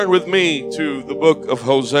Turn with me to the book of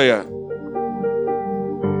Hosea,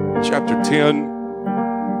 chapter 10,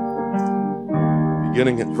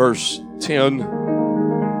 beginning at verse 10.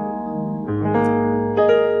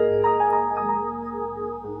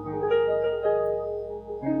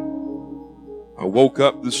 I woke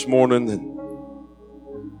up this morning and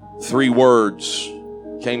 3 words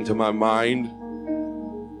came to my mind,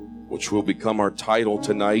 which will become our title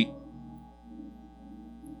tonight.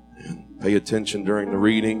 And pay attention during the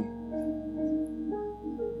reading.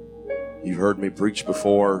 You've heard me preach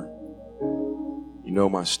before. You know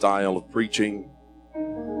my style of preaching.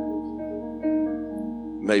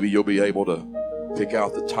 Maybe you'll be able to pick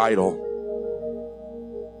out the title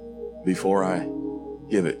before I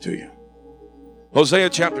give it to you.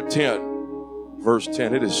 Hosea chapter 10, verse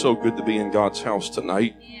 10. It is so good to be in God's house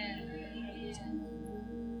tonight.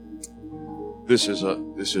 This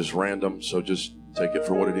is random, so just take it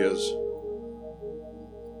for what it is.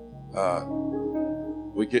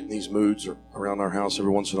 We get in these moods around our house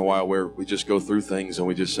every once in a while where we just go through things and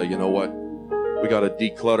we just say, you know what? We got to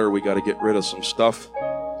declutter. We got to get rid of some stuff.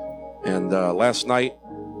 And last night,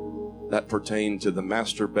 that pertained to the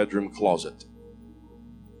master bedroom closet.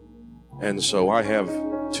 And so I have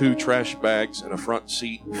 2 trash bags and a front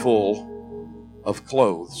seat full of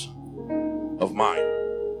clothes of mine.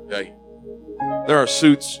 Okay? There are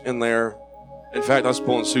suits in there. In fact, I was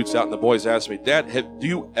pulling suits out and the boys asked me, Dad,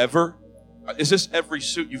 is this every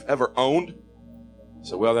suit you've ever owned? I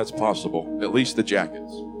said, well, that's possible. At least the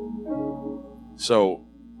jackets. So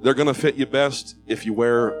they're going to fit you best if you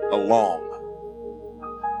wear a long.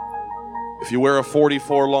 If you wear a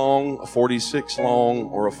 44 long, a 46 long,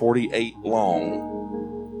 or a 48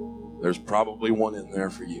 long, there's probably one in there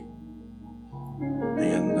for you.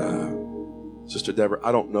 And Sister Deborah,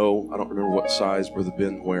 I don't remember what size Brother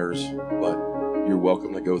Ben wears, but you're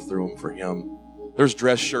welcome to go through them for him. There's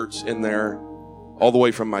dress shirts in there, all the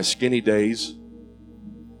way from my skinny days.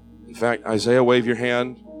 In fact, Isaiah, wave your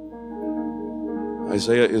hand.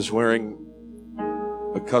 Isaiah is wearing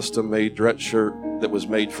a custom-made dress shirt that was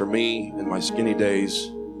made for me in my skinny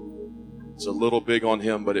days. It's a little big on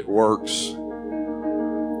him, but it works.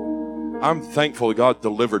 I'm thankful God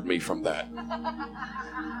delivered me from that.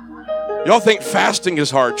 Y'all think fasting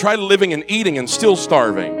is hard. Try living and eating and still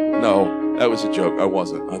starving. No, that was a joke. I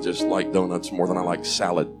wasn't. I just like donuts more than I like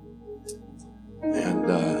salad.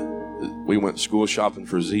 And we went school shopping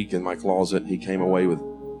for Zeke in my closet. He came away with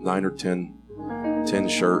 9 or 10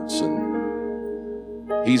 shirts.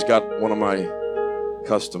 And he's got one of my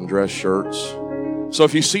custom dress shirts. So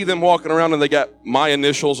if you see them walking around and they got my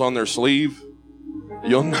initials on their sleeve,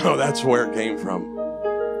 you'll know that's where it came from.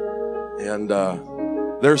 And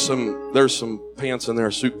there's some pants in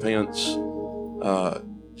there, suit pants,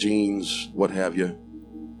 jeans, what have you.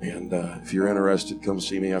 And if you're interested, come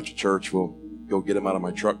see me after church. We'll go get them out of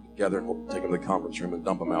my truck together and we'll take them to the conference room and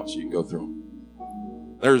dump them out so you can go through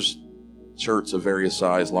them. There's shirts of various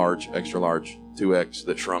size, large, extra large, 2X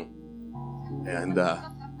that shrunk. And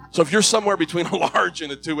so if you're somewhere between a large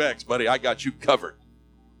and a 2X, buddy, I got you covered.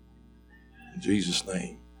 In Jesus'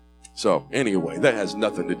 name. So anyway, that has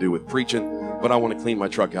nothing to do with preaching, but I want to clean my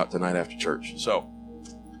truck out tonight after church. So,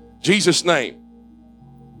 Jesus' name.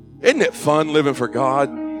 Isn't it fun living for God?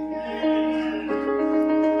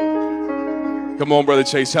 Come on, Brother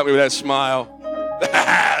Chase, help me with that smile.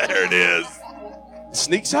 There it is. It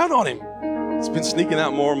sneaks out on him. It's been sneaking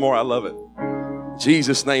out more and more. I love it.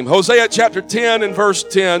 Jesus' name. Hosea chapter 10 and verse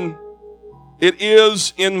 10. It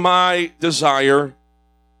is in my desire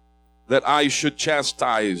that I should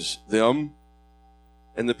chastise them,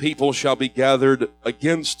 and the people shall be gathered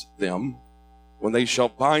against them when they shall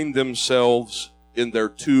bind themselves in their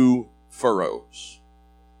 2 furrows.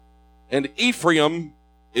 And Ephraim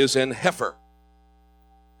is an heifer.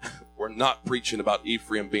 We're not preaching about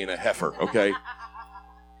Ephraim being a heifer, okay?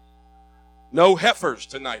 No heifers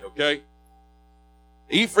tonight, okay?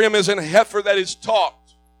 Ephraim is an heifer that is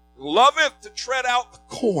taught, loveth to tread out the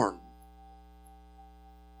corn.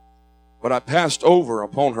 But I passed over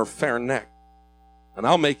upon her fair neck, and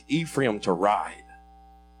I'll make Ephraim to ride.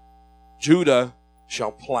 Judah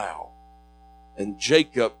shall plow, and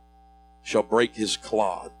Jacob shall break his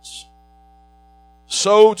clods.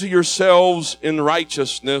 Sow to yourselves in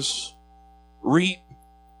righteousness, reap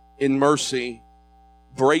in mercy,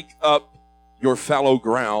 break up your fallow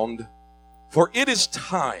ground, for it is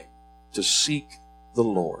time to seek the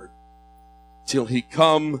Lord, till he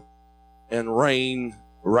come and rain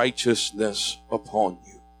righteousness upon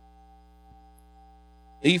you.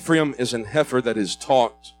 Ephraim is an heifer that is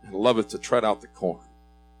taught and loveth to tread out the corn.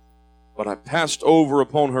 But I passed over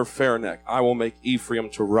upon her fair neck. I will make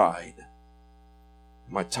Ephraim to ride.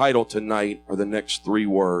 My title tonight are the next three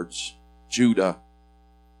words. Judah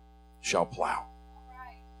shall plow.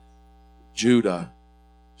 Judah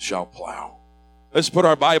shall plow. Let's put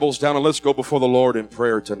our Bibles down and let's go before the Lord in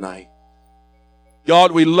prayer tonight.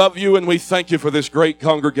 God, we love you and we thank you for this great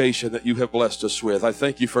congregation that you have blessed us with. I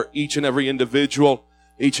thank you for each and every individual,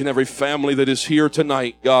 each and every family that is here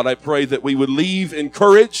tonight. God, I pray that we would leave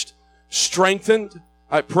encouraged, strengthened.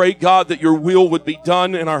 I pray, God, that your will would be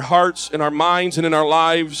done in our hearts, in our minds, and in our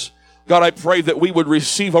lives. God, I pray that we would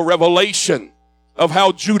receive a revelation of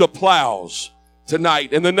how Judah plows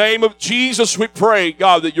tonight. In the name of Jesus, we pray,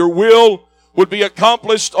 God, that your will would be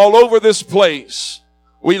accomplished all over this place.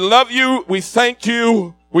 We love you. We thank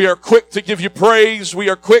you. We are quick to give you praise. We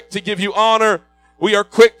are quick to give you honor. We are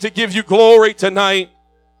quick to give you glory tonight.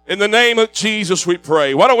 In the name of Jesus, we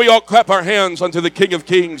pray. Why don't we all clap our hands unto the King of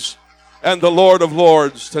Kings and the Lord of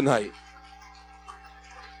Lords tonight?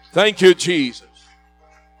 Thank you, Jesus.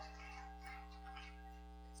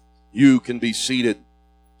 You can be seated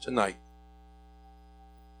tonight.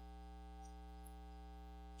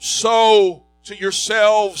 Sow to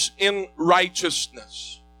yourselves in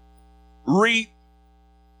righteousness. Reap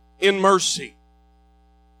in mercy.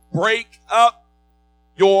 Break up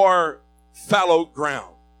your fallow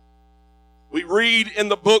ground. We read in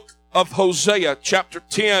the book of Hosea, chapter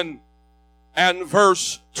 10 and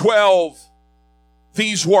verse 12,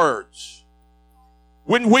 these words.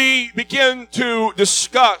 When we begin to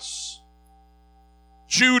discuss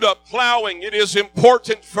Judah plowing, it is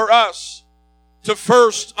important for us to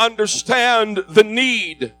first understand the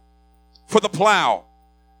need for the plow.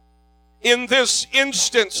 In this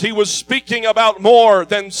instance, he was speaking about more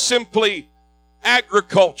than simply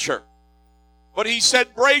agriculture. But he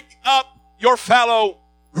said, break up your fallow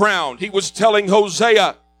ground. He was telling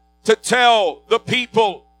Hosea to tell the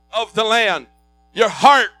people of the land, your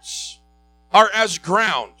hearts are as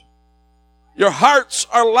ground. Your hearts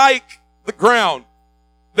are like the ground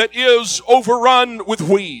that is overrun with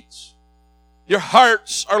weeds. Your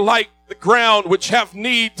hearts are like the ground which have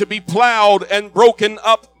need to be plowed and broken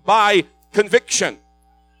up by conviction,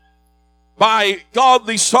 by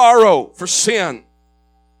godly sorrow for sin.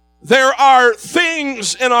 There are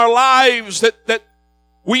things in our lives that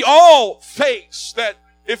we all face that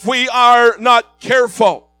if we are not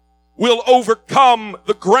careful, will overcome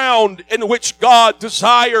the ground in which God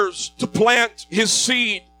desires to plant his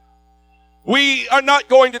seed. We are not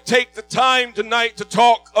going to take the time tonight to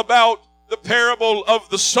talk about the parable of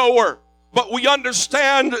the sower, but we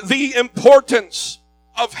understand the importance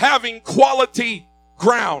of having quality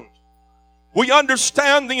ground. We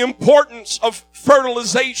understand the importance of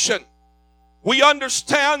fertilization. We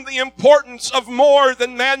understand the importance of more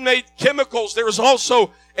than man-made chemicals. There is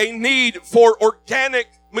also a need for organic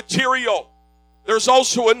material. There's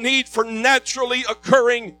also a need for naturally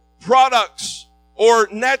occurring products or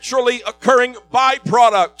naturally occurring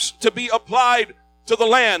byproducts to be applied to the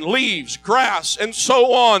land, leaves, grass, and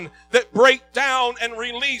so on, that break down and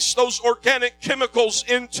release those organic chemicals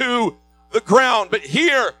into the ground. But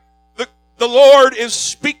here, the Lord is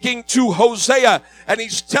speaking to Hosea, and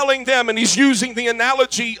he's telling them, and he's using the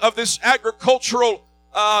analogy of this agricultural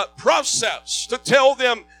process to tell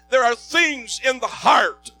them there are things in the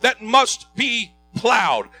heart that must be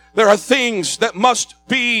plowed. There are things that must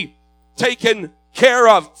be taken care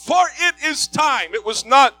of. For it is time. It was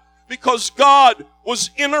not because God was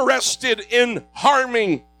interested in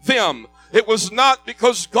harming them. It was not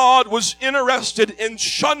because God was interested in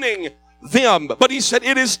shunning them. But he said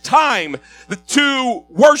it is time to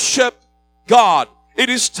worship God. It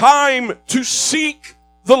is time to seek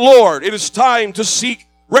the Lord. It is time to seek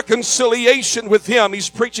reconciliation with him. He's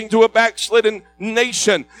preaching to a backslidden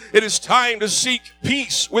nation. It is time to seek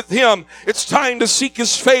peace with him. It's time to seek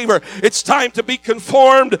his favor. It's time to be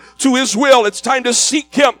conformed to his will. It's time to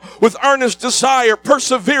seek him with earnest desire,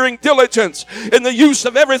 persevering diligence in the use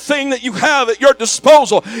of everything that you have at your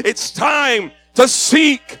disposal. It's time to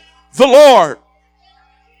seek the Lord.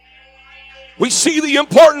 We see the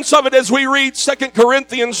importance of it as we read 2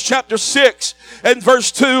 Corinthians chapter 6 and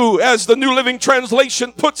verse 2, as the New Living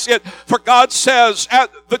Translation puts it. For God says,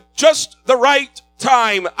 at just the right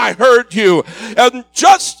time I heard you, and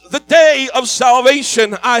just the day of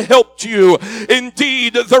salvation I helped you.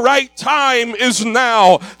 Indeed, the right time is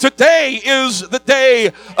now. Today is the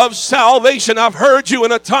day of salvation. I've heard you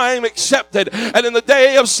in a time accepted, and in the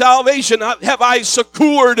day of salvation have I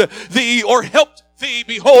succored thee, or helped thee.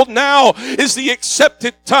 Behold, now is the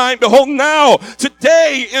accepted time. Behold, now,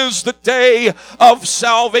 today is the day of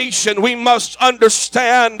salvation. We must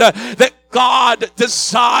understand that God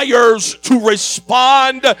desires to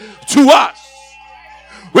respond to us.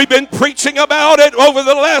 We've been preaching about it over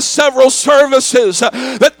the last several services,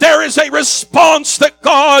 that there is a response that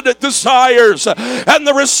God desires. And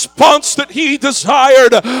the response that he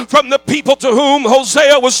desired from the people to whom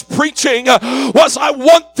Hosea was preaching was, I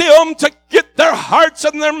want them to get their hearts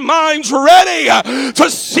and their minds ready to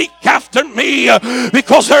seek after me,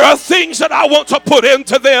 because there are things that I want to put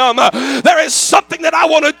into them. There is something that I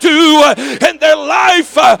want to do in their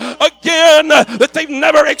life again that they've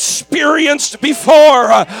never experienced before.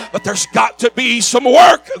 But there's got to be some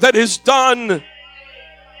work that is done.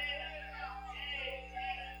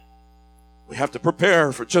 We have to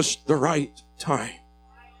prepare for just the right time.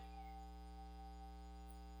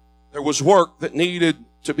 There was work that needed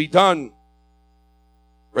to be done.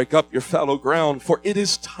 Break up your fallow ground, for it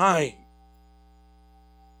is time.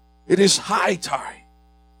 It is high time.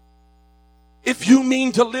 If you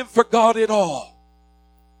mean to live for God at all,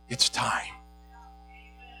 it's time.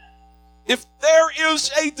 If there is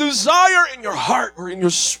a desire in your heart or in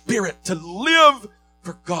your spirit to live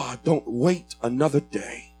for God, don't wait another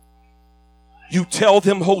day. You tell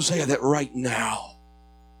them, Hosea, that right now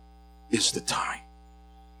is the time.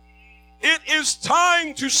 It is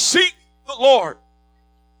time to seek the Lord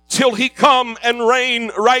till he come and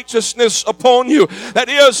rain righteousness upon you. That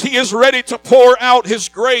is, he is ready to pour out his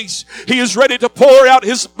grace. He is ready to pour out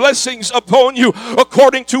his blessings upon you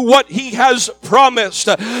according to what he has promised.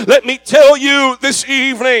 Let me tell you this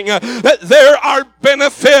evening that there are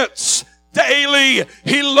benefits. Daily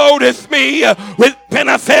he loadeth me with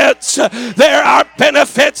benefits. There are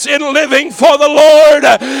benefits in living for the Lord.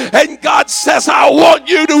 And God says, I want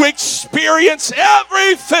you to experience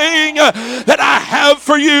everything that I have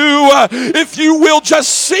for you. If you will just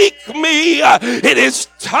seek me, it is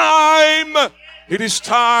time. It is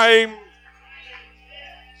time.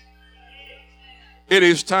 It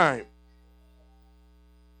is time.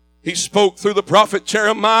 He spoke through the prophet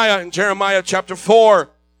Jeremiah in Jeremiah chapter 4.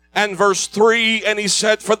 And verse 3, and he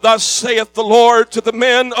said, for thus saith the Lord to the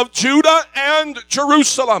men of Judah and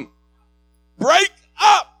Jerusalem, break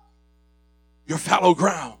up your fallow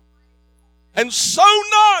ground, and sow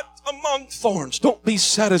not among thorns. Don't be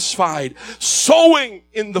satisfied sowing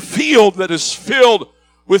in the field that is filled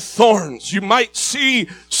with thorns. You might see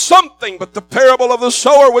something, but the parable of the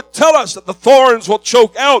sower would tell us that the thorns will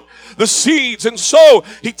choke out the seeds. And so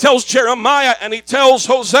he tells Jeremiah and he tells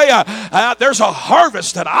Hosea, there's a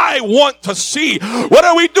harvest that I want to see. What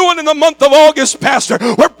are we doing in the month of August, Pastor?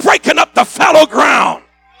 We're breaking up the fallow ground.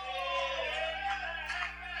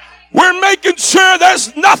 We're making sure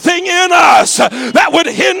there's nothing in us that would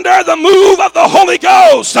hinder the move of the Holy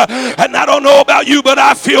Ghost. And I don't know about you, but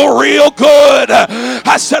I feel real good.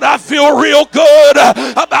 I said I feel real good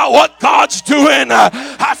about what God's doing.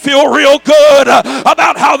 I feel real good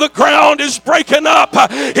about how the ground is breaking up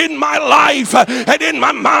in my life and in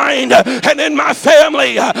my mind and in my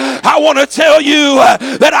family. I want to tell you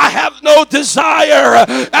that I have no desire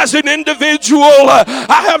as an individual.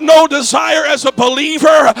 I have no desire as a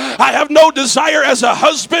believer. I have no desire as a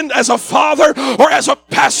husband, as a father, or as a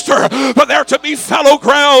pastor for there to be fallow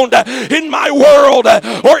ground in my world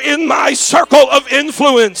or in my circle of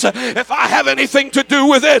influence. If I have anything to do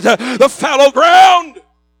with it, the fallow ground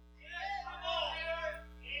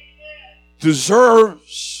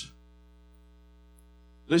deserves,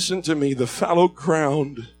 listen to me, the fallow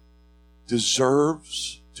ground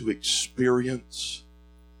deserves to experience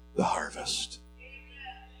the harvest.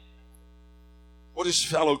 What is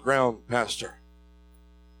fallow ground, Pastor?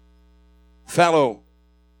 Fallow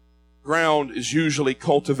ground is usually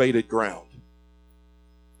cultivated ground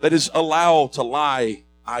that is allowed to lie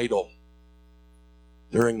idle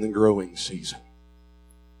during the growing season.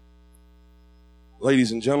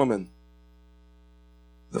 Ladies and gentlemen,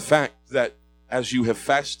 the fact that as you have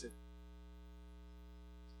fasted,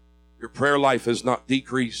 your prayer life has not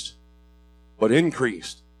decreased but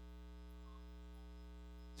increased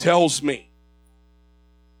tells me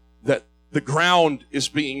that the ground is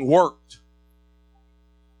being worked,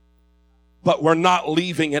 but we're not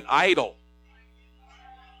leaving it idle.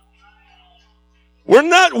 We're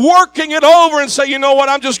not working it over and say, you know what,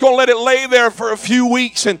 I'm just going to let it lay there for a few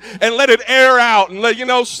weeks and let it air out. And let,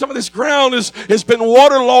 some of this ground has been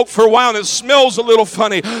waterlogged for a while and it smells a little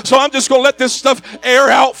funny. So I'm just going to let this stuff air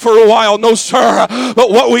out for a while. No, sir.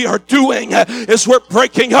 But what we are doing is we're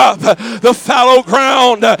breaking up the fallow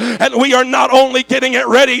ground. And we are not only getting it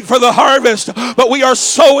ready for the harvest, but we are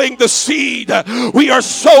sowing the seed. We are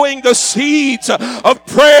sowing the seeds of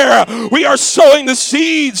prayer. We are sowing the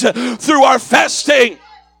seeds through our fasting.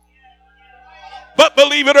 But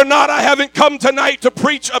believe it or not, I haven't come tonight to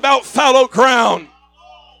preach about fallow ground.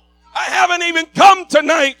 I haven't even come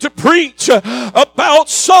tonight to preach about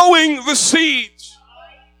sowing the seeds.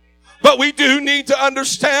 But we do need to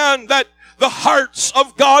understand that the hearts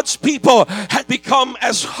of God's people had become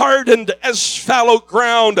as hardened as fallow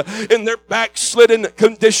ground in their backslidden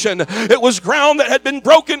condition. It was ground that had been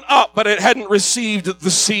broken up, but it hadn't received the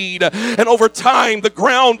seed. And over time, the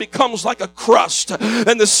ground becomes like a crust,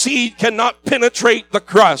 and the seed cannot penetrate the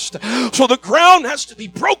crust. So the ground has to be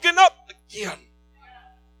broken up again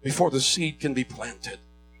before the seed can be planted.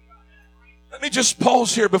 Let me just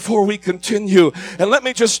pause here before we continue, and let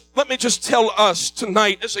me just tell us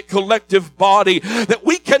tonight as a collective body that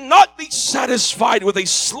we cannot be satisfied with a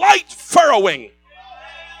slight furrowing.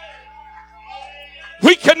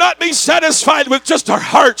 We cannot be satisfied with just our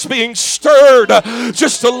hearts being stirred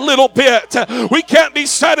just a little bit. We can't be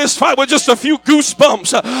satisfied with just a few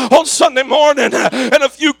goosebumps on Sunday morning and a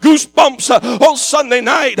few goosebumps on Sunday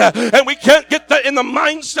night. And we can't get that in the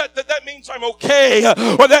mindset that means I'm okay,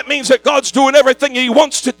 or that means that God's doing everything He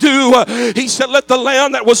wants to do. He said, let the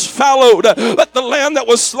land that was fallowed, let the land that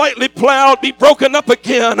was slightly plowed be broken up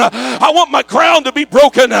again. I want my ground to be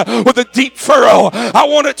broken with a deep furrow. I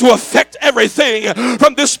want it to affect everything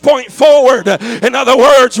from this point forward. In other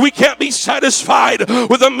words, we can't be satisfied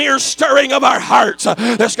with a mere stirring of our hearts.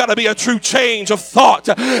 There's got to be a true change of thought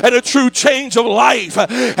and a true change of life.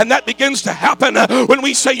 And that begins to happen when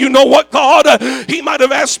we say, you know what, God, He might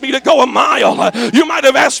have asked me to go a mile. You might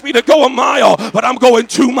have asked me to go a mile, but I'm going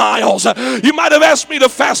 2 miles. You might have asked me to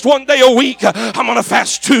fast 1 day a week. I'm going to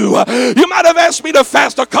fast 2. You might have asked me to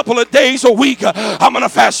fast a couple of days a week. I'm going to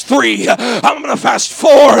fast 3. I'm going to fast 4.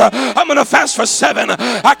 I'm going to fast for 7.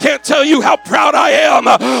 I can't tell you how proud I am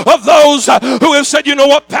of those who have said, you know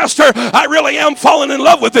what, Pastor, I really am falling in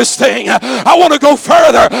love with this thing. I want to go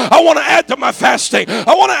further. I want to add to my fasting.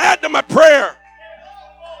 I want to add to my prayer.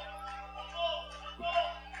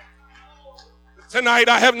 Tonight,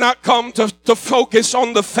 I have not come to focus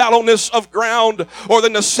on the fallowness of ground or the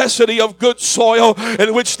necessity of good soil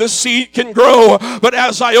in which the seed can grow. But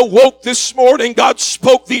as I awoke this morning, God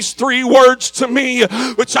spoke these 3 words to me,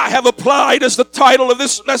 which I have applied as the title of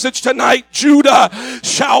this message tonight: Judah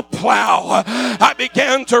shall plow. I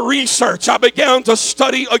began to research. I began to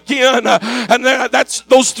study again. And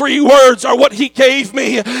those 3 words are what He gave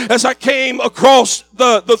me as I came across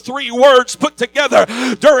the 3 words put together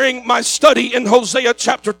during my study in Hosea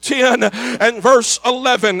chapter 10 and verse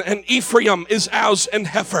 11. And Ephraim is as an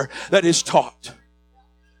heifer that is taught.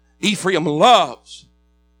 Ephraim loves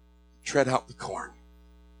to tread out the corn.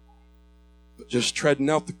 But just treading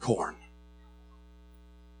out the corn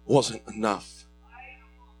wasn't enough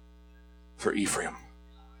for Ephraim.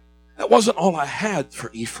 That wasn't all I had for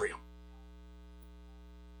Ephraim.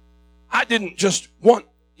 I didn't just want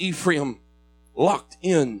Ephraim locked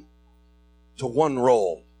in to one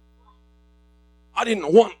role. I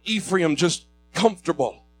didn't want Ephraim just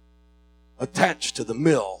comfortable, attached to the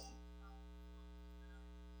mill.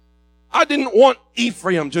 I didn't want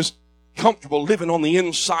Ephraim just comfortable living on the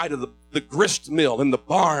inside of the grist mill in the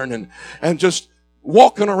barn and just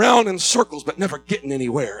walking around in circles but never getting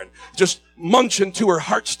anywhere and just munching to her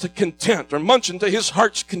heart's content or munching to his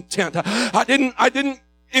heart's content. I didn't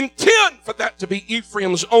intend for that to be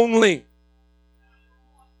Ephraim's only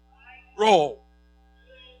role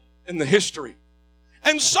in the history.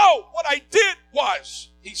 And so what I did was,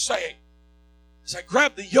 he's saying, is I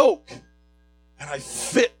grabbed the yoke and I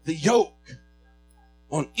fit the yoke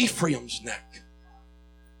on Ephraim's neck.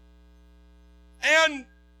 And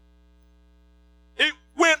it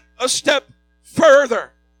went a step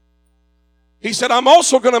further. He said, I'm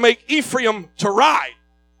also going to make Ephraim to ride.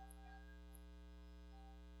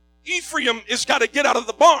 Ephraim has got to get out of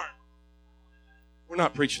the barn. We're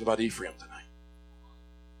not preaching about Ephraim tonight.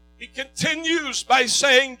 He continues by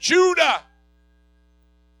saying, Judah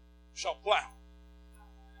shall plow,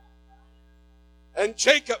 and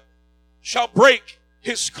Jacob shall break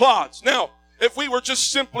his clods. Now, if we were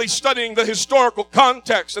just simply studying the historical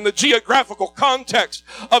context and the geographical context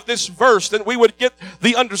of this verse, then we would get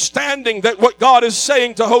the understanding that what God is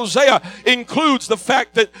saying to Hosea includes the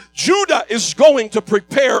fact that Judah is going to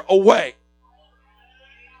prepare a way.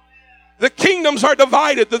 The kingdoms are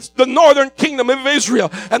divided. The northern kingdom of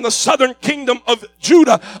Israel and the southern kingdom of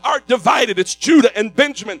Judah are divided. It's Judah and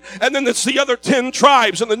Benjamin. And then it's the other 10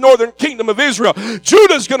 tribes in the northern kingdom of Israel.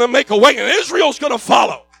 Judah's going to make a way and Israel's going to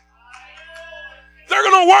follow. They're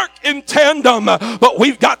going to work in tandem, but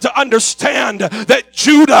we've got to understand that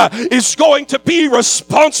Judah is going to be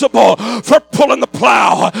responsible for pulling the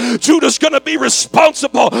plow. Judah's going to be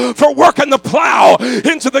responsible for working the plow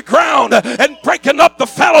into the ground and breaking up the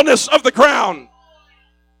fallowness of the ground.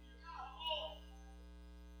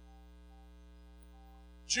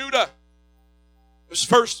 Judah was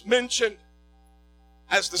first mentioned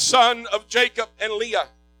as the son of Jacob and Leah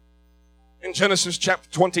in Genesis chapter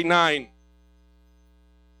 29.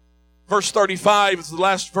 Verse 35 is the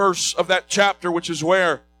last verse of that chapter, which is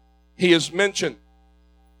where he is mentioned.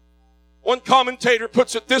 One commentator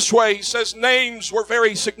puts it this way. He says names were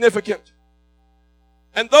very significant.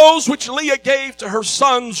 And those which Leah gave to her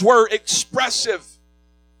sons were expressive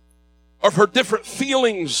of her different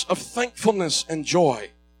feelings of thankfulness and joy.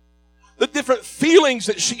 The different feelings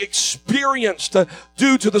that she experienced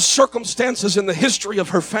due to the circumstances in the history of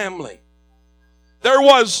her family. There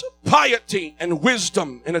was piety and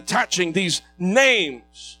wisdom in attaching these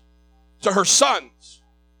names to her sons.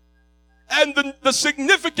 And the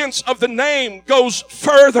significance of the name goes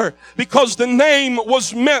further because the name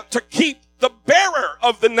was meant to keep the bearer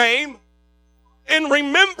of the name in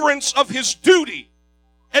remembrance of his duty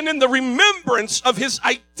and in the remembrance of his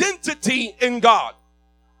identity in God.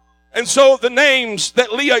 And so the names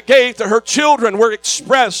that Leah gave to her children were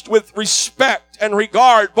expressed with respect and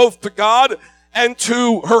regard both to God and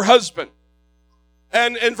to her husband.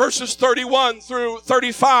 And in verses 31 through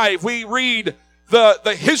 35, we read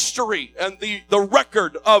the history and the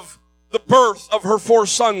record of the birth of her 4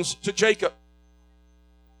 sons to Jacob.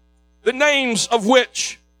 The names of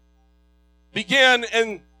which begin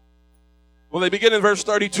in verse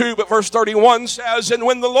 32, but verse 31 says, "And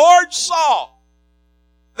when the Lord saw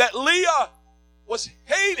that Leah was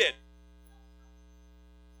hated,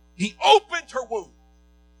 he opened her womb.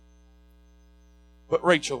 But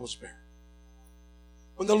Rachel was barren."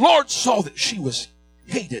 When the Lord saw that she was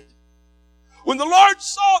hated, when the Lord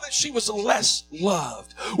saw that she was less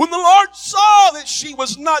loved, when the Lord saw that she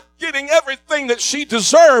was not getting everything that she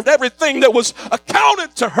deserved, everything that was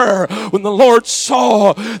accounted to her, when the Lord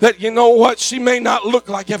saw that, you know what, she may not look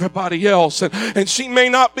like everybody else, and she may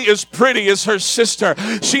not be as pretty as her sister,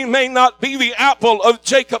 she may not be the apple of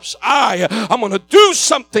Jacob's eye, I'm going to do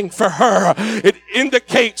something for her. It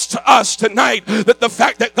indicates to us tonight that the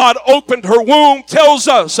fact that God opened her womb tells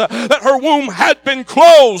us that her womb had been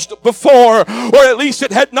closed before, or at least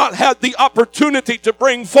it had not had the opportunity to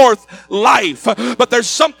bring forth life. But there's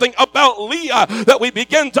something about Leah that we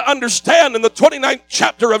begin to understand in the 29th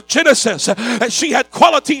chapter of Genesis, that she had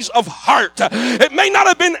qualities of heart. It may not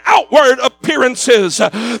have been outward appearances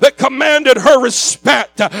that commanded her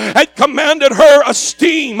respect, had commanded her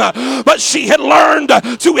esteem, but she had learned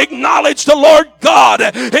to acknowledge the Lord God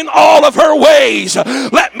in all of her ways.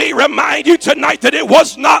 Let me remind you tonight that it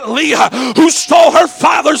was not Leah who stole her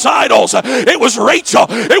father's idols. It was Rachel.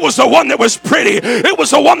 It was the one that was pretty. It was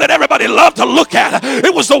the one that everybody loved to look at.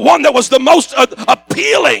 It was the one that was the most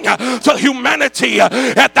appealing to humanity.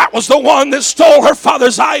 And that was the one that stole her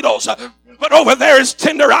father's idols. But over there is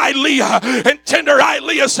tender-eyed Leah. And tender-eyed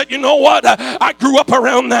Leah said, you know what? I grew up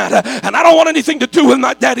around that. And I don't want anything to do with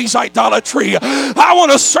my daddy's idolatry. I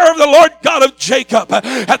want to serve the Lord God of Jacob.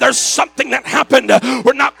 And there's something that happened.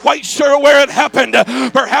 We're not quite sure where it happened.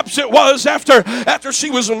 Perhaps it was after she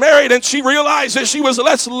was married and she realized that she was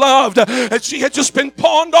less loved. And she had just been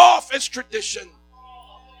pawned off as tradition.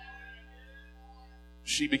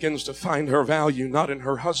 She begins to find her value not in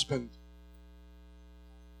her husband,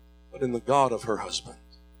 but in the God of her husband.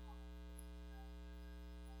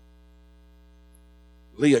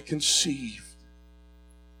 Leah conceived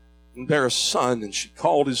and bare a son, and she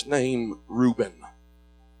called his name Reuben.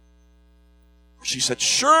 She said,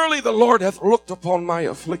 surely the Lord hath looked upon my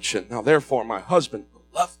affliction. Now therefore my husband will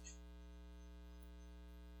love me.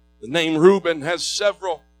 The name Reuben has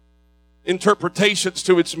several interpretations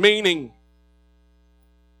to its meaning,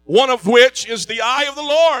 one of which is the eye of the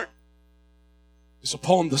Lord is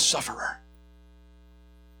upon the sufferer.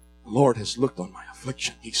 The Lord has looked on my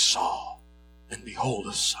affliction. He saw, and behold,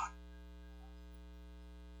 a son.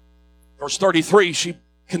 Verse 33, she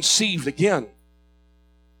conceived again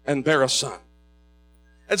and bare a son.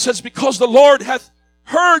 And says, because the Lord hath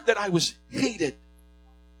heard that I was hated,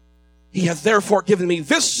 he hath therefore given me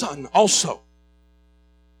this son also.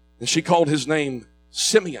 And she called his name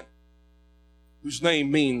Simeon, whose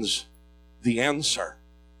name means the answer.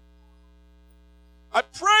 I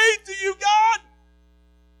prayed to you, God,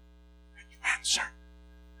 and you answer.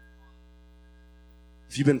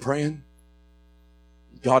 Have you been praying?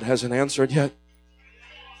 God hasn't answered yet?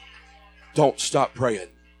 Don't stop praying.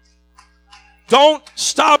 Don't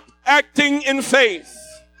stop acting in faith.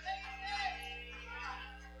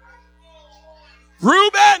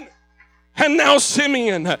 Reuben and now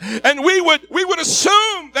Simeon. And we would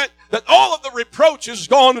assume that all of the reproach reproach is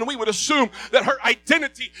gone, and we would assume that her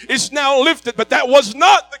identity is now lifted, but that was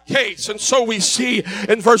not the case. And so we see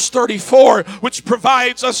in verse 34, which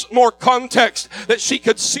provides us more context, that she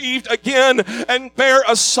conceived again and bare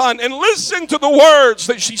a son. And listen to the words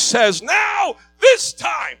that she says, now this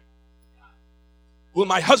time will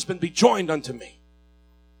my husband be joined unto me.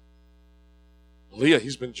 Leah,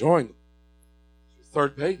 he's been joined.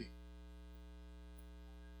 Third baby.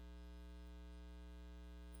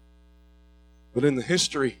 But in the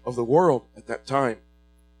history of the world at that time,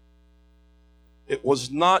 it was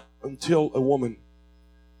not until a woman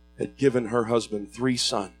had given her husband 3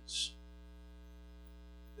 sons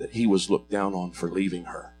that he was looked down on for leaving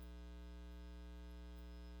her.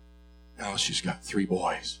 Now she's got 3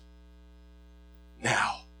 boys.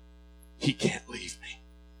 Now he can't leave me.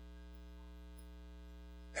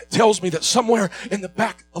 It tells me that somewhere in the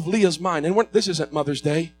back of Leah's mind, and this isn't Mother's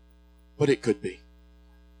Day, but it could be.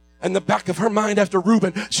 In the back of her mind after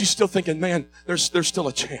Reuben, she's still thinking, man, there's still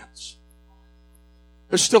a chance.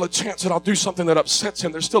 There's still a chance that I'll do something that upsets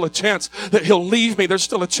him. There's still a chance that he'll leave me. There's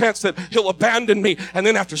still a chance that he'll abandon me. And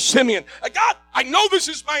then after Simeon, God, I know this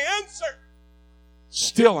is my answer.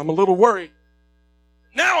 Still, I'm a little worried.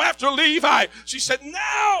 Now after Levi, she said,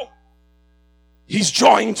 now he's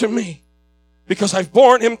joined to me, because I've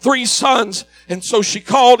borne him 3 sons. And so she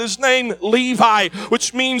called his name Levi,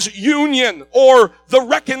 which means union or the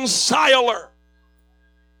reconciler.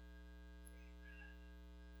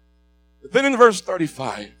 But then in verse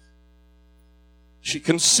 35, she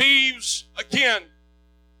conceives again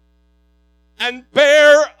and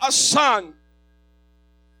bare a son.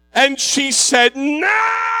 And she said,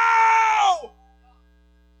 now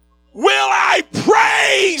will I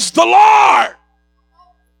praise the Lord.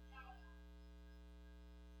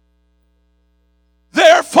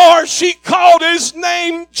 Therefore she called his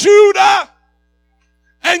name Judah,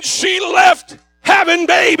 and she left having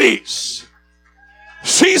babies.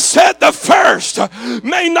 She said the first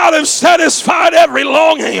may not have satisfied every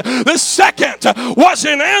longing. The second was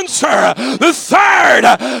an answer. The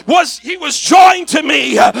third was he was joined to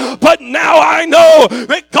me. But now I know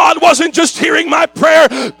that God wasn't just hearing my prayer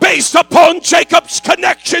based upon Jacob's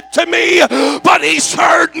connection to me, but he's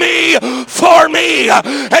heard me for me.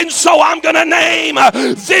 And so I'm going to name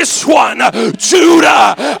this one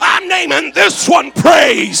Judah. I'm naming this one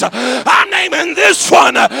praise. I'm naming this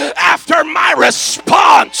one after my response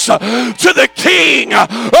to the King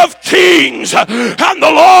of Kings and the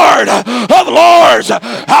Lord of Lords.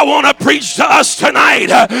 I want to preach to us tonight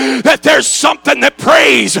that there's something that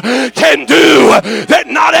praise can do that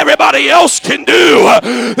not everybody else can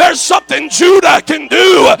do. There's something Judah can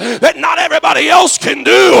do that not everybody else can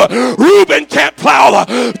do. Reuben can't plow.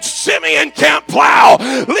 Simeon can't plow.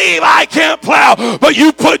 Levi can't plow. But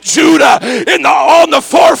you put Judah on the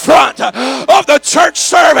forefront of the church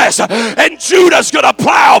service, and Judah's going to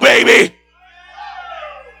plow, baby.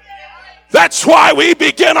 That's why we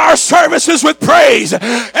begin our services with praise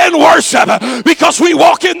and worship, because we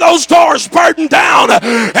walk in those doors burdened down,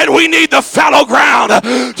 and we need the fallow ground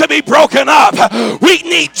to be broken up. We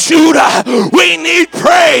need Judah. We need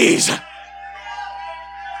praise.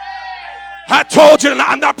 I told you,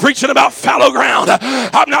 I'm not preaching about fallow ground.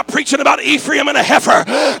 I'm not preaching about Ephraim and a heifer.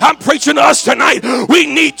 I'm preaching to us tonight. We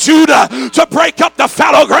need Judah to break up the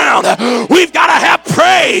fallow ground. We've got to have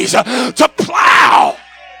praise to plow.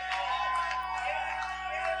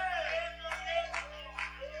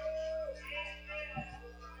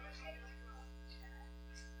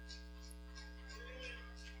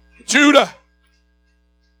 Judah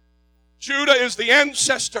is the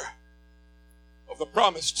ancestor of the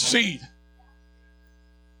promised seed.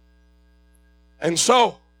 And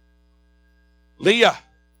so, Leah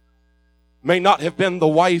may not have been the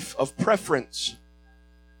wife of preference,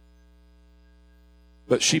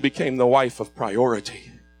 but she became the wife of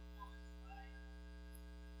priority.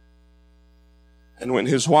 And when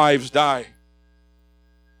his wives die,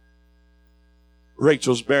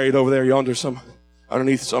 Rachel's buried over there yonder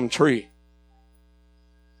underneath some tree.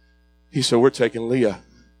 He said, we're taking Leah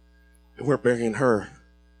and we're burying her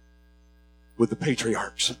with the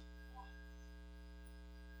patriarchs.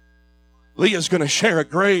 Leah's going to share a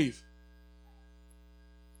grave.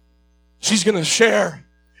 She's going to share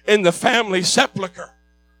in the family sepulcher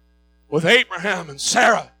with Abraham and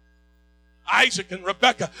Sarah, Isaac and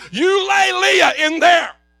Rebekah. You lay Leah in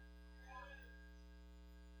there,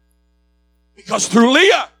 because through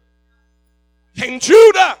Leah came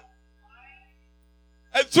Judah,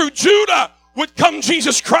 and through Judah would come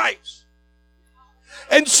Jesus Christ.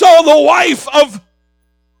 And so the wife of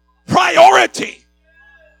priority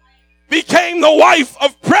became the wife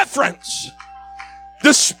of preference.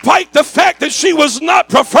 despite the fact that she was not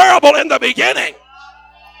preferable in the beginning.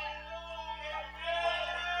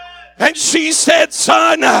 And she said,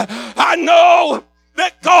 son, I know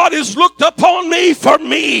that God has looked upon me for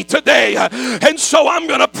me today. And so I'm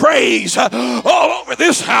going to praise all over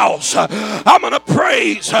this house. I'm going to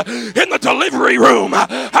praise in the delivery room.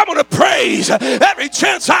 I'm going to praise every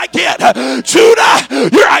chance I get. Judah,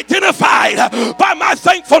 you're identified by my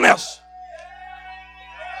thankfulness.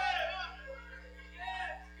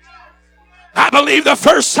 I believe the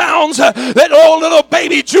first sounds that old little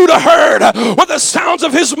baby Judah heard were the sounds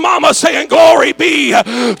of his mama saying, glory be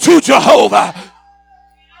to Jehovah.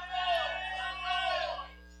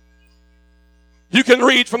 You can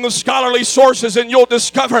read from the scholarly sources and you'll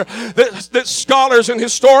discover that scholars and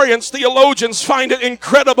historians, theologians find it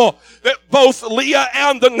incredible that both Leah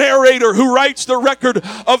and the narrator who writes the record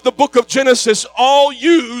of the book of Genesis all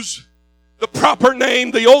use the proper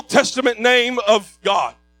name, the Old Testament name of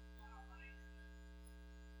God.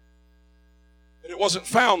 And it wasn't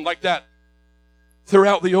found like that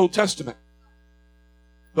throughout the Old Testament.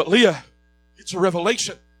 But Leah, it's a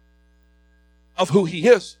revelation of who he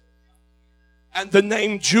is. And the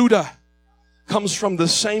name Judah comes from the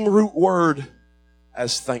same root word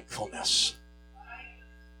as thankfulness.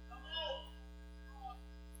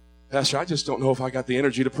 Pastor, I just don't know if I got the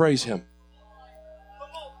energy to praise him.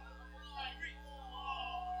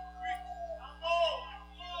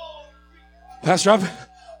 Pastor,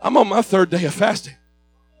 I'm on my third day of fasting.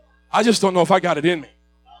 I just don't know if I got it in me.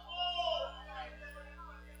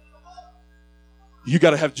 You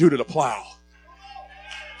got to have Judah to plow.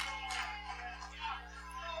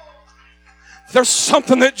 There's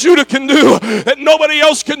something that Judah can do that nobody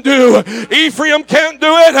else can do. Ephraim can't do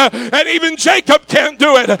it, and even Jacob can't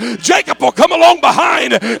do it. Jacob will come along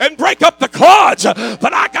behind and break up the clods,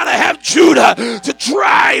 but I gotta have Judah to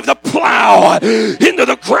drive the plow into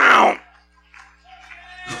the ground.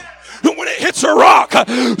 When it hits a rock,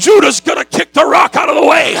 Judah's gonna kick the rock out of the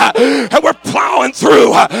way, and we're plowing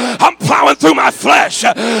through. I'm plowing through my flesh.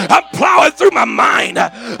 I'm plowing through my mind.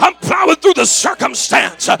 I'm plowing through the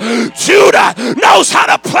circumstance. Judah knows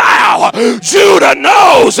how to plow. Judah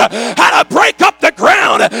knows how to break up the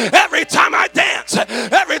ground. Every time I dance,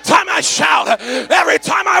 every time I shout, every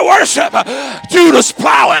time I worship, Judah's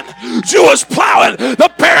plowing. Judah's plowing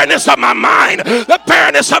the barrenness of my mind, the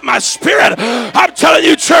barrenness of my spirit. I'm telling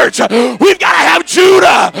you, church, we've got to have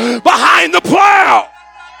Judah behind the plow.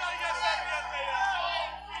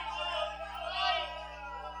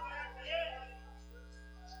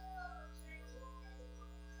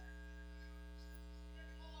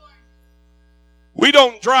 We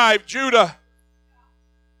don't drive Judah.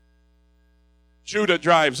 Judah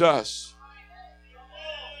drives us.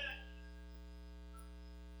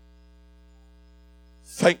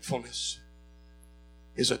 Thankfulness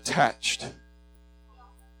is attached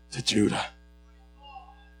to Judah.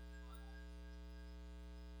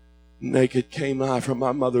 Naked came I from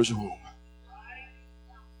my mother's womb.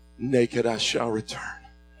 Naked I shall return.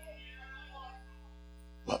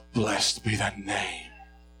 But blessed be thy name.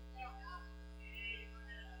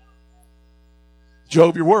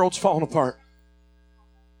 Job, your world's falling apart.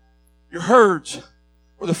 Your herds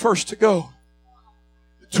were the first to go.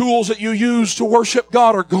 The tools that you use to worship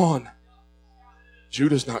God are gone.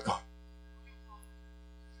 Judah's not gone.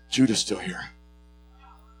 Judah's still here.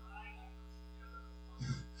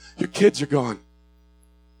 Your kids are gone.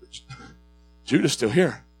 Judah's still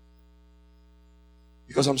here.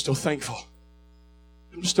 Because I'm still thankful.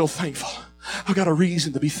 I'm still thankful. I've got a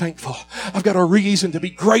reason to be thankful. I've got a reason to be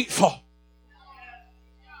grateful.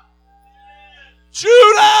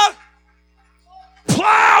 Judah,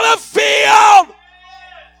 plow the field.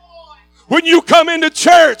 When you come into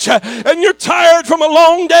church and you're tired from a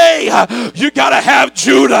long day, you got to have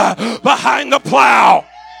Judah behind the plow.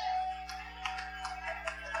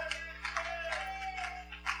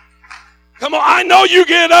 Come on, I know you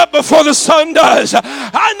get up before the sun does.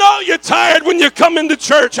 I know you're tired when you come into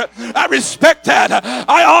church. I respect that.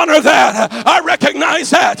 I honor that. I recognize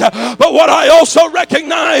that. But what I also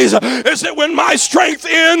recognize is that when my strength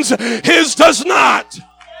ends, his does not.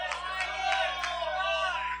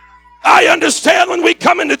 I understand when we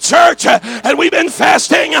come into church and we've been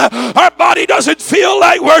fasting, our body doesn't feel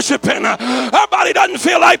like worshiping. Our body doesn't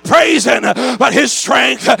feel like praising. But his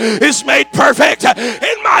strength is made perfect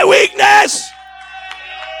in my weakness.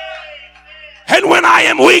 And when I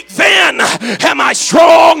am weak, then am I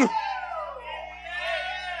strong.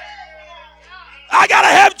 I gotta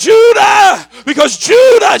have Judah because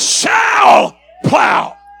Judah shall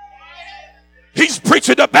plow. He's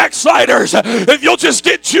preaching to backsliders. If you'll just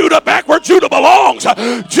get Judah back where Judah belongs,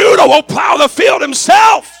 Judah will plow the field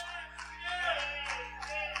himself.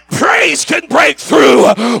 Praise can break through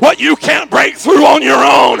what you can't break through on your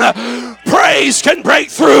own. Praise can break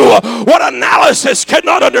through what analysis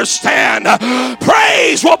cannot understand.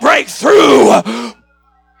 Praise will break through.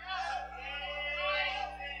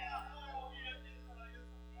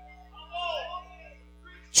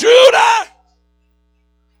 Judah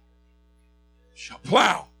shall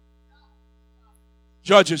plow.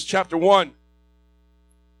 Judges chapter 1,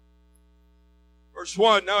 verse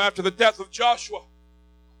 1. Now after the death of Joshua,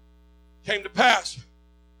 came to pass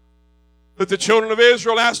that the children of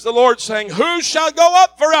Israel asked the Lord, saying, who shall go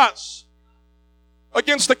up for us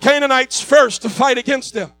against the Canaanites first to fight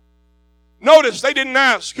against them? Notice they didn't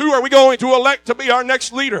ask, who are we going to elect to be our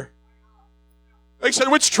next leader? They said,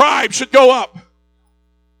 which tribe should go up?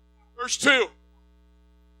 Verse 2.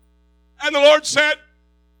 And the Lord said,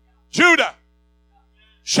 Judah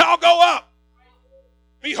shall go up.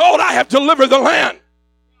 Behold, I have delivered the land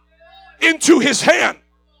into his hand.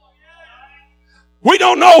 We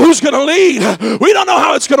don't know who's going to lead. We don't know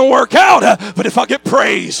how it's going to work out. But if I get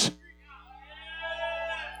praise,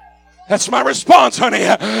 that's my response, honey.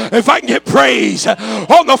 If I can get praise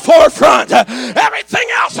on the forefront, everything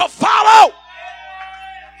else will follow.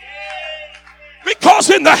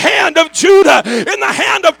 Because in the hand of Judah, in the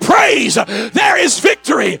hand of praise, there is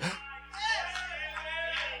victory.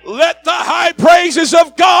 Let the high praises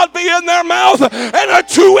of God be in their mouth and a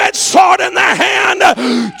two-edged sword in their hand.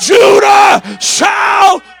 Judah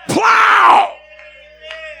shall plow.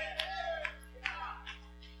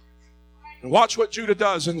 And watch what Judah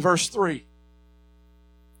does in verse 3.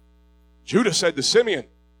 Judah said to Simeon,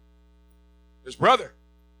 his brother,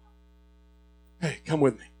 hey, come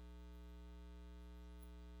with me.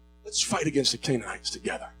 Let's fight against the Canaanites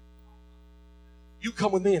together. You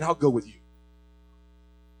come with me and I'll go with you.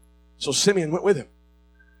 So Simeon went with him.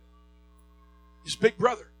 His big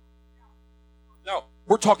brother. Now,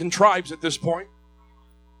 we're talking tribes at this point.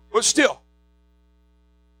 But still,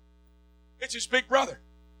 it's his big brother.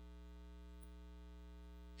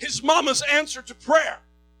 His mama's answer to prayer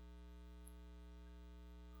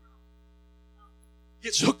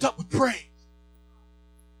gets hooked up with praise.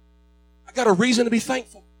 I got a reason to be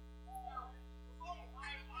thankful.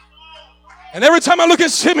 And every time I look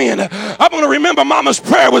at Simeon, I'm going to remember mama's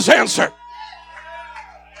prayer was answered.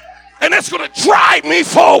 And that's going to drive me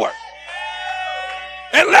forward.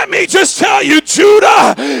 And let me just tell you,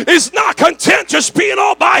 Judah is not content just being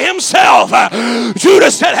all by himself.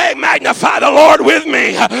 Judah said, hey, magnify the Lord with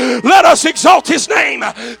me. Let us exalt his name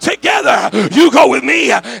together. You go with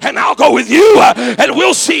me and I'll go with you and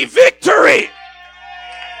we'll see victory.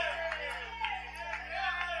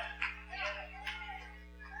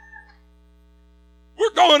 We're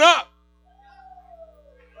going up.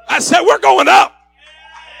 I said, we're going up.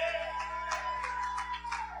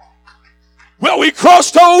 Well, we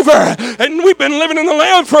crossed over and we've been living in the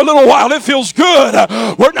land for a little while. It feels good.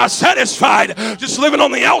 We're not satisfied just living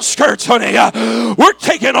on the outskirts, honey. We're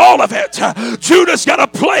taking all of it. Judah's got a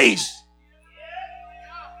place.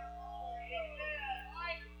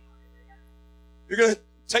 You're going to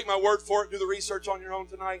take my word for it, do the research on your own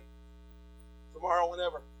tonight, tomorrow,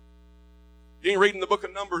 whenever. You ain't reading the book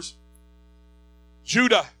of Numbers.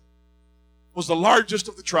 Judah was the largest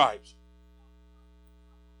of the tribes.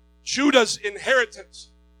 Judah's inheritance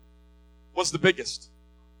was the biggest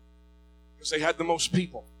because they had the most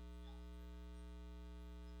people.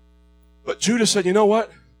 But Judah said, you know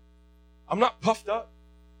what? I'm not puffed up.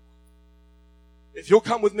 If you'll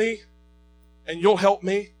come with me and you'll help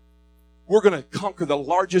me, we're going to conquer the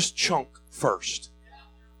largest chunk first.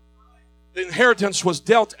 The inheritance was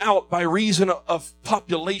dealt out by reason of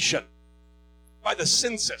population, by the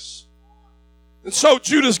census. And so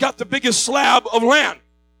Judah's got the biggest slab of land.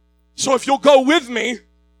 So if you'll go with me,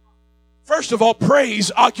 first of all, praise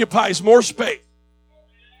occupies more space.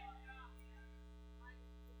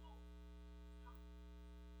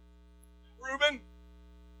 Reuben,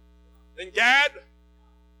 then Gad,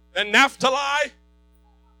 then Naphtali,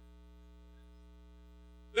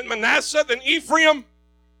 then Manasseh, then Ephraim,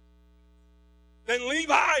 then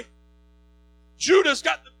Levi. Judah's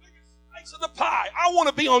got the biggest slice of the pie. I want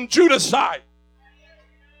to be on Judah's side.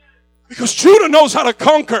 Because Judah knows how to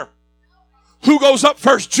conquer. Who goes up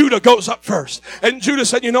first? Judah goes up first. And Judah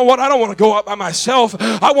said, you know what? I don't want to go up by myself.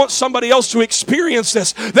 I want somebody else to experience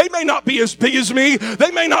this. They may not be as big as me.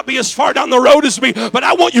 They may not be as far down the road as me. But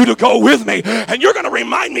I want you to go with me. And you're going to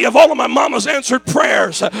remind me of all of my mama's answered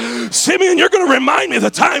prayers. Simeon, you're going to remind me of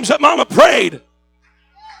the times that mama prayed.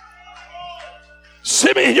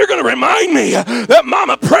 Simeon, you're going to remind me that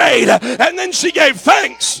Mama prayed and then she gave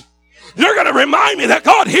thanks. You're going to remind me that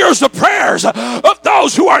God hears the prayers of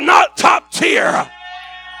those who are not top tier,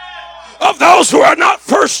 of those who are not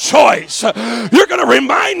first choice. You're going to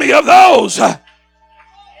remind me of those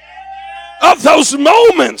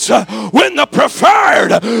moments when the preferred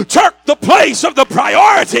took the place of the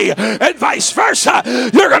priority and vice versa.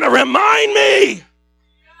 You're going to remind me.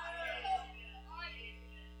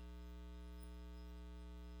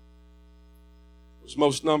 It was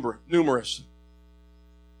most numerous.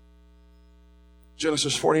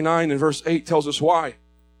 Genesis 49 and verse 8 tells us why.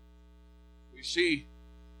 We see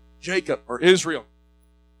Jacob, or Israel,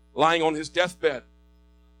 lying on his deathbed,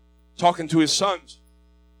 talking to his sons.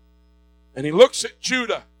 And he looks at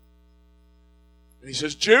Judah. And he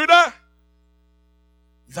says, Judah,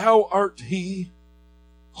 thou art he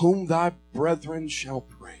whom thy brethren shall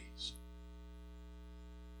praise.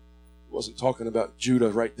 He wasn't talking about Judah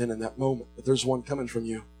right then in that moment, but there's one coming from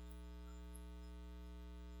you.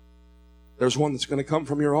 There's one that's going to come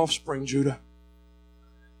from your offspring, Judah,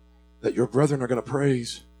 that your brethren are going to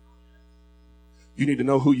praise. You need to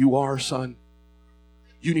know who you are, son.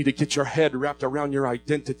 You need to get your head wrapped around your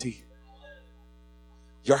identity.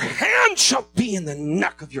 Your hand shall be in the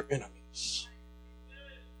neck of your enemies.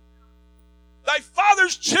 Thy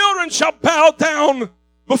father's children shall bow down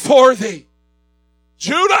before thee.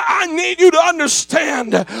 Judah, I need you to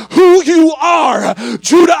understand who you are.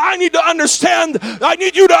 Judah, I need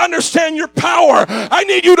you to understand your power. I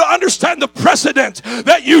need you to understand the precedent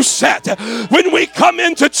that you set. When we come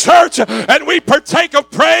into church and we partake of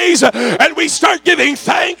praise and we start giving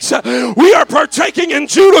thanks, we are partaking in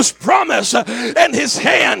Judah's promise, and his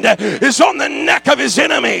hand is on the neck of his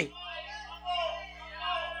enemy.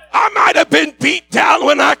 I might have been beat down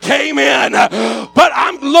when I came in, but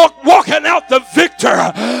I'm walking out the victor.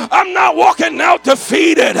 I'm not walking out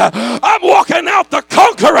defeated. I'm walking out the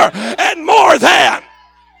conqueror and more than.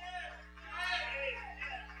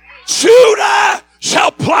 Judah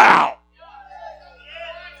shall plow.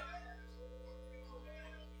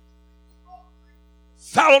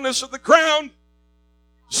 Foulness of the ground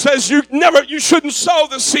says you shouldn't sow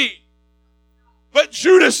the seed. But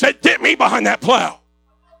Judah said, get me behind that plow.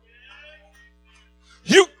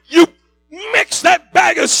 You mix that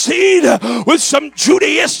bag of seed with some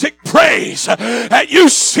Judaistic praise, and you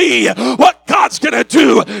see what God's going to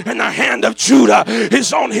do. And the hand of Judah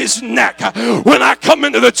is on his neck. When I come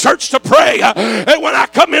into the church to pray, and when I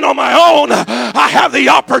come in on my own, I have the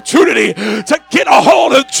opportunity to get a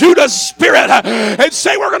hold of Judah's spirit and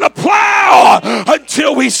say, we're going to plow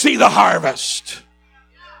until we see the harvest.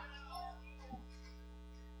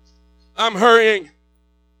 I'm hurrying.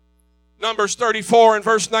 Numbers 34 and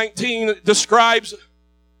verse 19 describes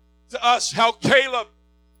to us how Caleb,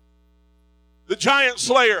 the giant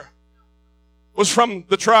slayer, was from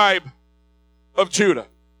the tribe of Judah.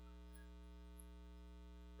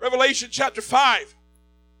 Revelation chapter 5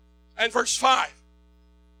 and verse 5.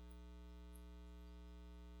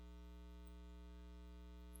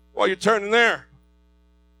 While you're turning there,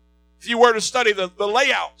 if you were to study the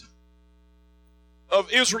layout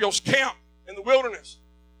of Israel's camp in the wilderness,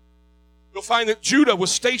 you'll find that Judah was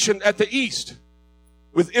stationed at the east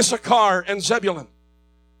with Issachar and Zebulun.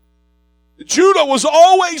 Judah was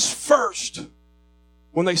always first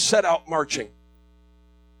when they set out marching.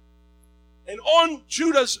 And on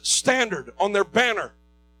Judah's standard, on their banner,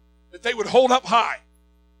 that they would hold up high,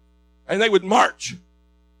 and they would march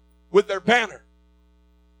with their banner,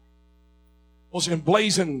 was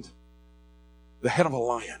emblazoned the head of a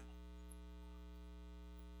lion.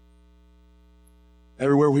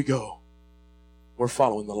 Everywhere we go, we're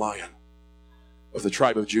following the lion of the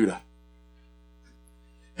tribe of Judah.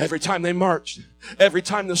 Every time they marched, every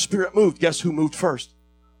time the Spirit moved, guess who moved first?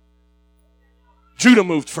 Judah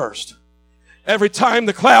moved first. Every time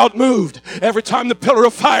the cloud moved, every time the pillar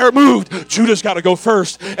of fire moved, Judah's got to go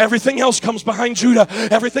first. Everything else comes behind Judah.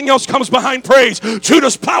 Everything else comes behind praise.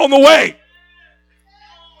 Judah's plowing the way.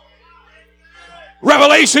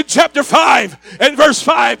 Revelation chapter 5 and verse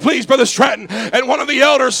 5, please, Brother Stratton. And one of the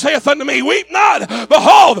elders saith unto me, weep not,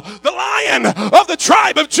 behold, the lion of the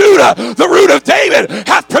tribe of Judah, the root of David,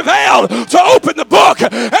 hath prevailed to open the book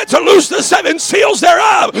and to loose the 7 seals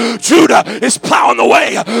thereof. Judah is plowing the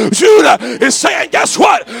way. Judah is saying, guess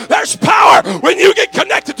what? There's power when you get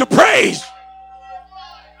connected to praise.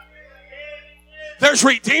 There's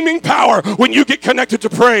redeeming power when you get connected to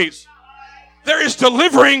praise. There is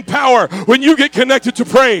delivering power when you get connected to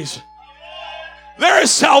praise. There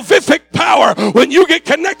is salvific power when you get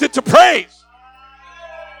connected to praise.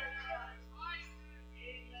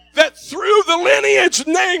 That through the lineage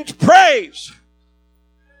named praise,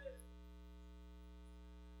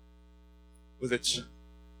 with its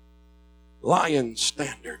lion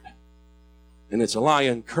standard and its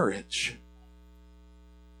lion courage,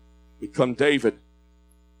 become David,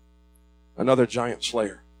 another giant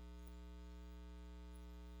slayer.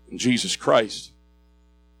 And Jesus Christ.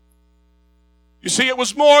 You see, it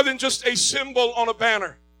was more than just a symbol on a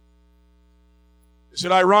banner. Is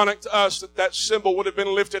it ironic to us that that symbol would have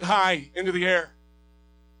been lifted high into the air?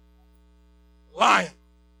 Lion,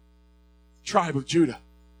 tribe of Judah.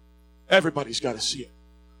 Everybody's got to see it.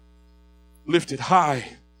 Lifted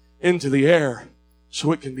high into the air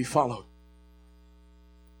so it can be followed.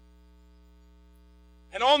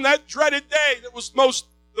 And on that dreaded day, that was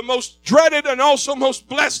the most dreaded and also most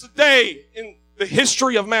blessed day in the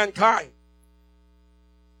history of mankind,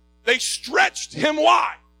 they stretched him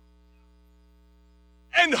wide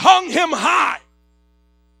and hung him high.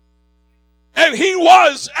 And he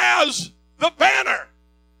was as the banner,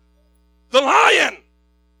 the lion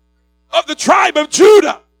of the tribe of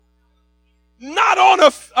Judah, not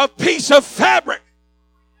on a piece of fabric,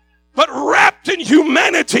 but wrapped in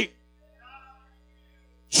humanity.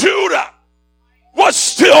 Judah was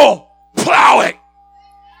still plowing.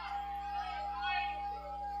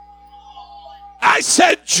 I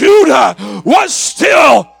said Judah was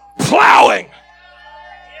still plowing.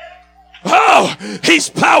 Oh, he's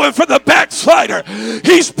plowing for the backslider.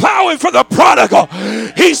 He's plowing for the prodigal.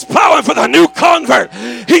 He's plowing for the new convert.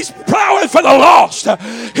 He's plowing for the lost.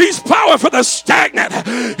 He's plowing for the stagnant.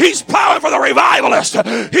 He's plowing for the revivalist.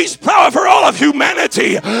 He's plowing for all of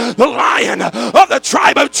humanity. The Lion of the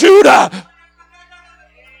tribe of Judah.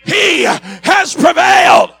 He has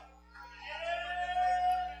prevailed.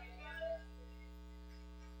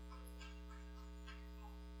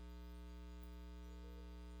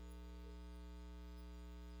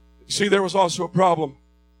 See, there was also a problem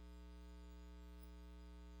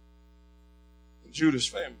in Judah's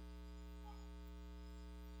family.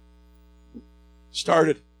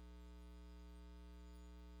 Started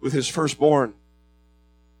with his firstborn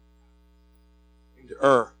named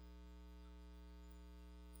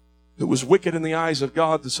who was wicked in the eyes of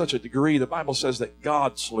God to such a degree, the Bible says that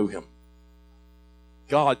God slew him.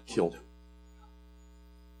 God killed him.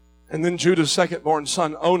 And then Judah's second-born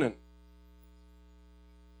son, Onan,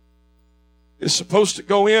 is supposed to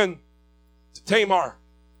go in to Tamar,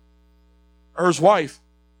 Er's wife.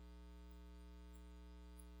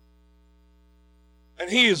 And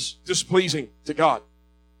he is displeasing to God.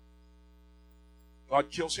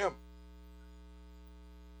 God kills him.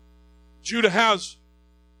 Judah has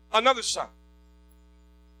another son.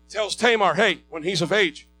 He tells Tamar, hey, when he's of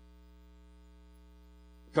age,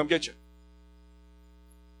 come get you.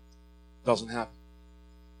 Doesn't happen.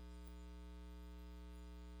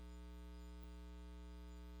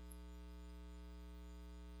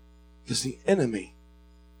 Because the enemy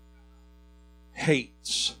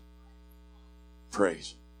hates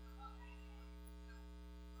praise.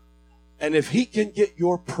 And if he can get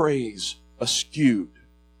your praise askewed,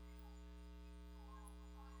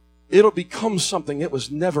 it'll become something it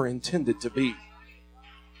was never intended to be.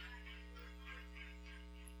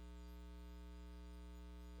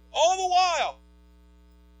 All the while,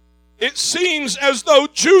 it seems as though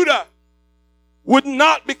Judah would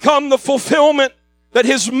not become the fulfillment that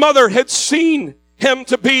his mother had seen him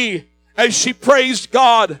to be as she praised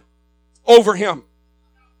God over him.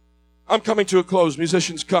 I'm coming to a close.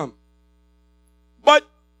 Musicians, come. But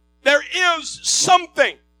there is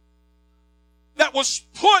something that was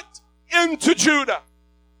put into Judah,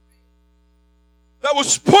 that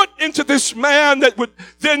was put into this man, that would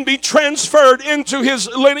then be transferred into his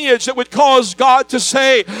lineage, that would cause God to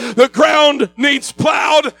say, the ground needs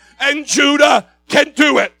plowed and Judah can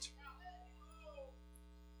do it.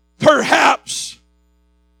 Perhaps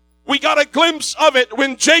we got a glimpse of it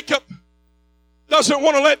when Jacob doesn't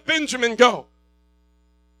want to let Benjamin go.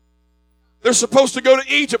 They're supposed to go to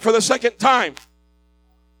Egypt for the second time.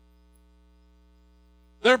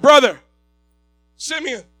 Their brother,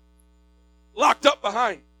 Simeon, locked up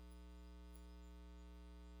behind.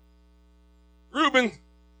 Reuben,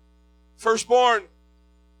 firstborn,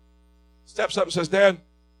 steps up and says, Dad,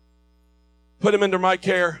 put him under my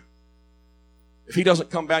care. If he doesn't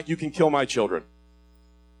come back, you can kill my children.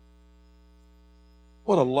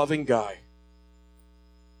 What a loving guy.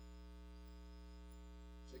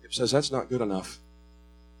 Jacob says, that's not good enough.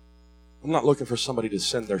 I'm not looking for somebody to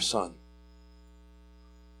send their son.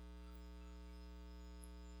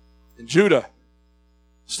 And Judah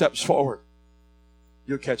steps forward.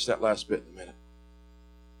 You'll catch that last bit in a minute.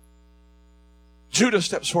 Judah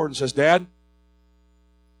steps forward and says, Dad,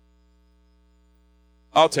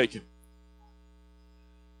 I'll take him.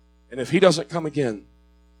 And if he doesn't come again,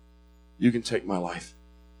 you can take my life.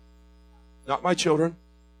 Not my children,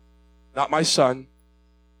 not my son.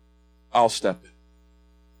 I'll step in.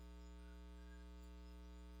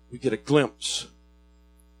 We get a glimpse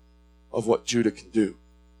of what Judah can do.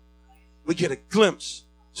 We get a glimpse,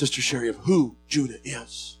 Sister Sherry, of who Judah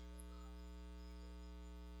is.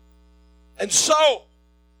 And so,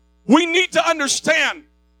 we need to understand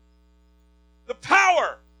the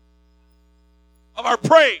power of our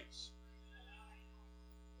praise.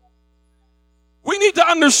 We need to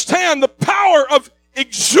understand the power of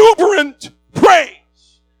exuberant praise.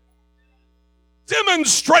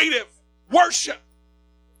 Demonstrative worship.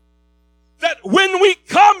 That when we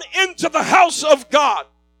come into the house of God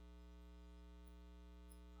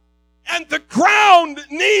and the ground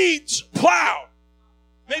needs plowed,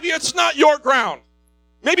 maybe it's not your ground.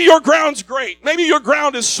 Maybe your ground's great. Maybe your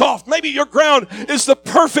ground is soft. Maybe your ground is the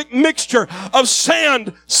perfect mixture of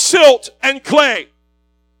sand, silt, and clay.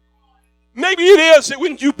 Maybe it is that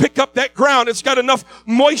when you pick up that ground, it's got enough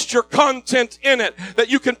moisture content in it that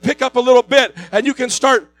you can pick up a little bit and you can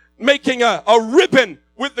start making a ribbon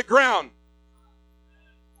with the ground.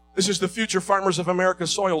 This is the Future Farmers of America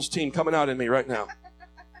Soils team coming out in me right now.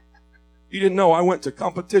 You didn't know I went to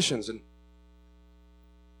competitions and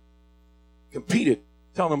competed,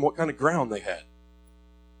 telling them what kind of ground they had.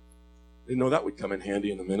 Didn't know that would come in handy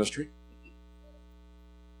in the ministry.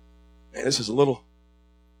 Man, this is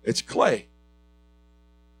it's clay.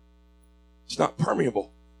 It's not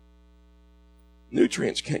permeable.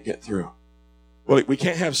 Nutrients can't get through. Well, we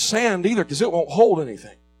can't have sand either because it won't hold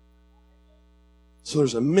anything. So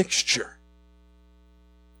there's a mixture.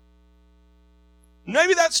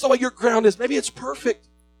 Maybe that's the way your ground is. Maybe it's perfect.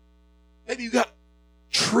 Maybe you got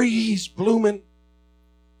trees blooming,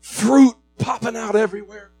 fruit popping out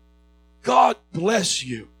everywhere. God bless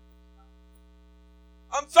you.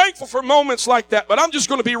 I'm thankful for moments like that, but I'm just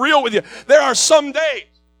going to be real with you. There are some days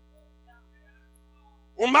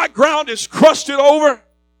when my ground is crusted over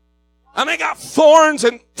and I got thorns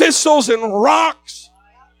and thistles and rocks.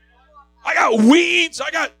 I got weeds.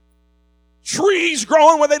 I got trees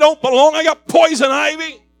growing where they don't belong. I got poison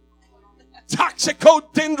ivy.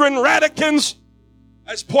 Toxicodendron radicans.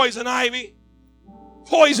 That's poison ivy.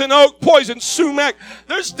 Poison oak, poison sumac.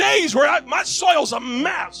 There's days where my soil's a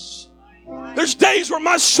mess. There's days where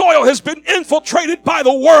my soil has been infiltrated by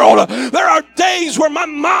the world. There are days where my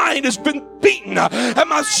mind has been beaten and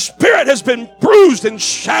my spirit has been bruised and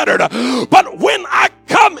shattered. But when I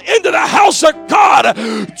come into the house of God,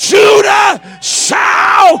 Judah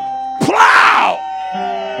shall plow.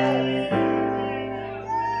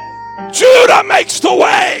 Judah makes the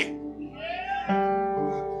way.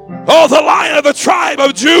 Oh, the Lion of the tribe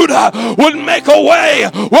of Judah would make a way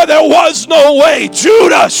where there was no way.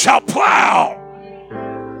 Judah shall plow.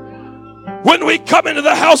 When we come into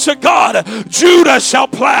the house of God, Judah shall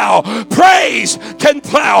plow. Praise can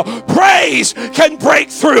plow. Praise can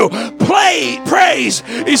break through. Praise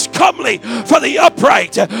is comely for the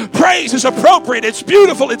upright. Praise is appropriate. It's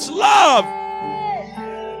beautiful. It's love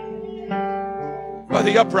by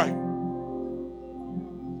the upright.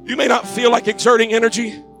 You may not feel like exerting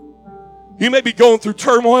energy. You may be going through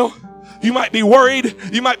turmoil. You might be worried.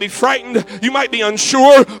 You might be frightened. You might be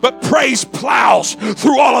unsure. But praise plows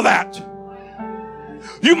through all of that.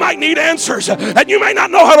 You might need answers, and you may not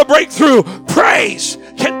know how to break through. Praise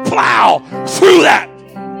can plow through that.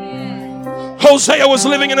 Hosea was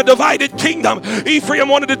living in a divided kingdom. Ephraim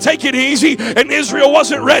wanted to take it easy, and Israel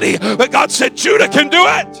wasn't ready. But God said, Judah can do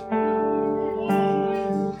it.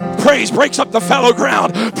 Praise breaks up the fallow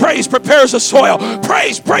ground. Praise prepares the soil.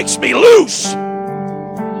 Praise breaks me loose.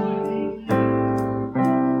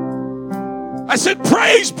 I said,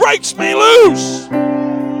 praise breaks me loose.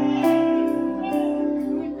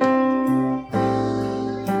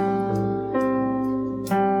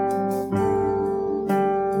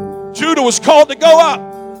 Judah was called to go up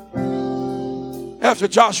after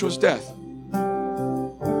Joshua's death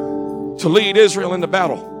to lead Israel into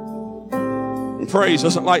battle. And praise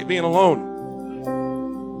doesn't like being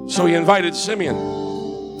alone. So he invited Simeon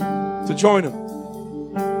to join him.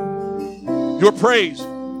 Your praise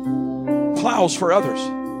plows for others.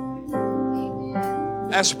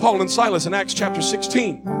 Ask Paul and Silas in Acts chapter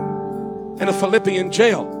 16 in a Philippian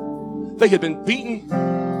jail. They had been beaten.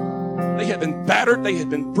 They had been battered. They had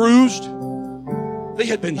been bruised. They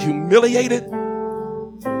had been humiliated.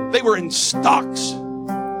 They were in stocks.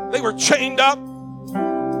 They were chained up.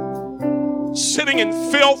 Sitting in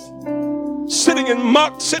filth, sitting in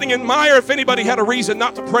muck, sitting in mire. If anybody had a reason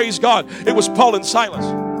not to praise God, it was Paul and Silas.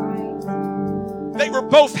 They were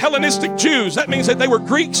both Hellenistic Jews. That means that they were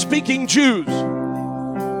Greek-speaking Jews.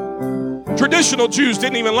 Traditional Jews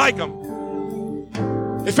didn't even like them.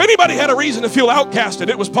 If anybody had a reason to feel outcasted,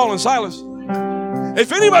 it was Paul and Silas.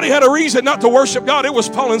 If anybody had a reason not to worship God, it was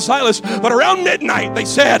Paul and Silas. But around midnight, they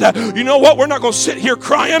said, you know what? We're not going to sit here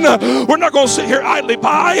crying. We're not going to sit here idly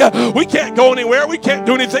by. We can't go anywhere. We can't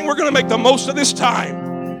do anything. We're going to make the most of this time.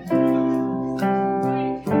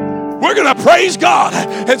 We're going to praise God.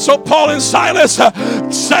 And so Paul and Silas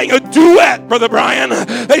sang a duet, Brother Brian.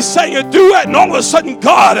 They sang a duet, and all of a sudden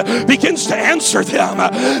God begins to answer them.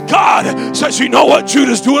 God says, you know what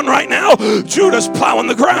Judah's doing right now? Judah's plowing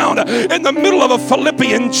the ground in the middle of a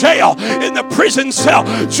Philippian jail, in the prison cell.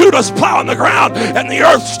 Judah's plowing the ground, and the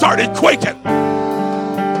earth started quaking.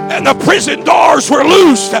 And the prison doors were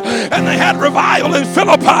loosed, and they had revival in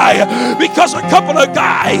Philippi because a couple of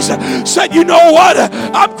guys said, you know what?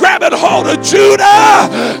 I'm grabbing hold of Judah.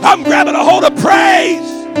 I'm grabbing a hold of praise.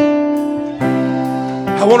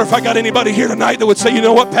 I wonder if I got anybody here tonight that would say, you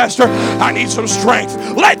know what, Pastor? I need some strength.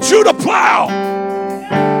 Let Judah plow.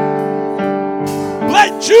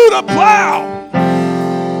 Let Judah plow.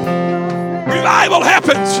 Revival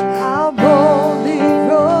happens.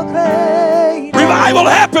 Revival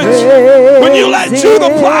happens when you let Judah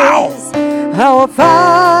plow. How I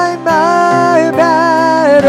find my back.